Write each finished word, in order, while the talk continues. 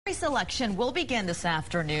Selection will begin this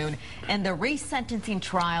afternoon in the resentencing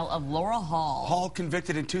trial of Laura Hall. Hall,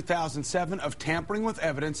 convicted in 2007 of tampering with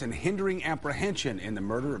evidence and hindering apprehension in the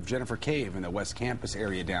murder of Jennifer Cave in the West Campus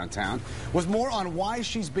area downtown. With more on why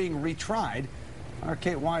she's being retried, our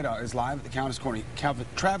Kate Whiteout is live at the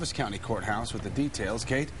Travis County Courthouse with the details.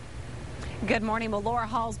 Kate? Good morning. Well, Laura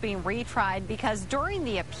Hall's being retried because during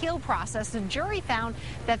the appeal process, the jury found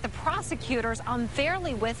that the prosecutors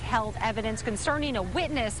unfairly withheld evidence concerning a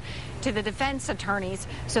witness to the defense attorneys.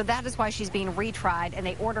 So that is why she's being retried, and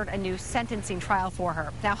they ordered a new sentencing trial for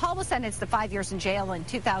her. Now, Hall was sentenced to 5 years in jail in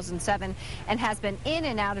 2007 and has been in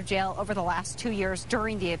and out of jail over the last 2 years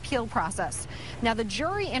during the appeal process. Now, the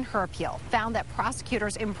jury in her appeal found that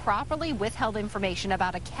prosecutors improperly withheld information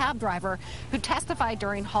about a cab driver who testified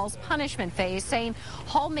during Hall's punishment phase, saying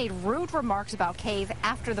Hall made rude remarks about Cave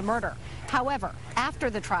after the murder. However, after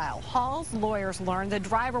the trial, Hall's lawyers learned the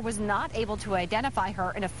driver was not able to identify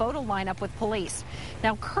her in a photo lineup with police.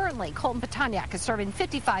 Now, currently, Colton Pataniak is serving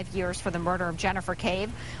 55 years for the murder of Jennifer Cave.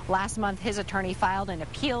 Last month, his attorney filed an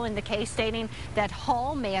appeal in the case, stating that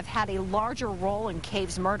Hall may have had a larger role in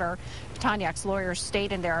Cave's murder. Pataniak's lawyers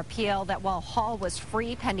state in their appeal that while Hall was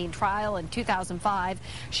free pending trial in 2005,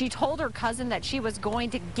 she told her cousin that she was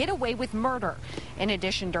going to get away with murder. In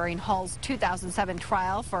addition, during Hall's 2007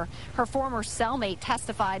 trial, her former cellmate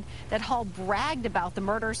testified that Hall bragged about the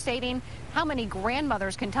murder, stating how many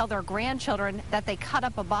grandmothers can tell their grandchildren that they cut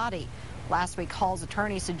up a body. Last week, Hall's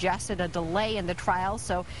attorney suggested a delay in the trial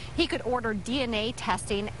so he could order DNA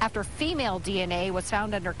testing after female DNA was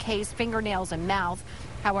found under Cay's fingernails and mouth.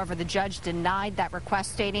 However, the judge denied that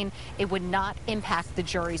request, stating it would not impact the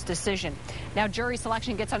jury's decision. Now, jury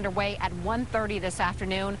selection gets underway at 1:30 this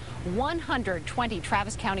afternoon. 120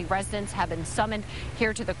 Travis County residents have been summoned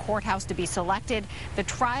here to the courthouse to be selected. The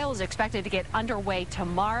trial is expected to get underway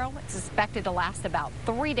tomorrow. It's expected to last about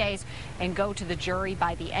 3 days and go to the jury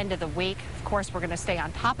by the end of the week. Of course, we're going to stay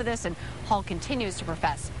on top of this, and Hall continues to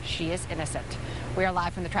profess she is innocent. We are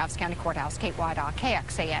live from the Travis County Courthouse. Kate Whiteout,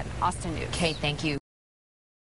 KXAN, Austin News. Kate, thank you.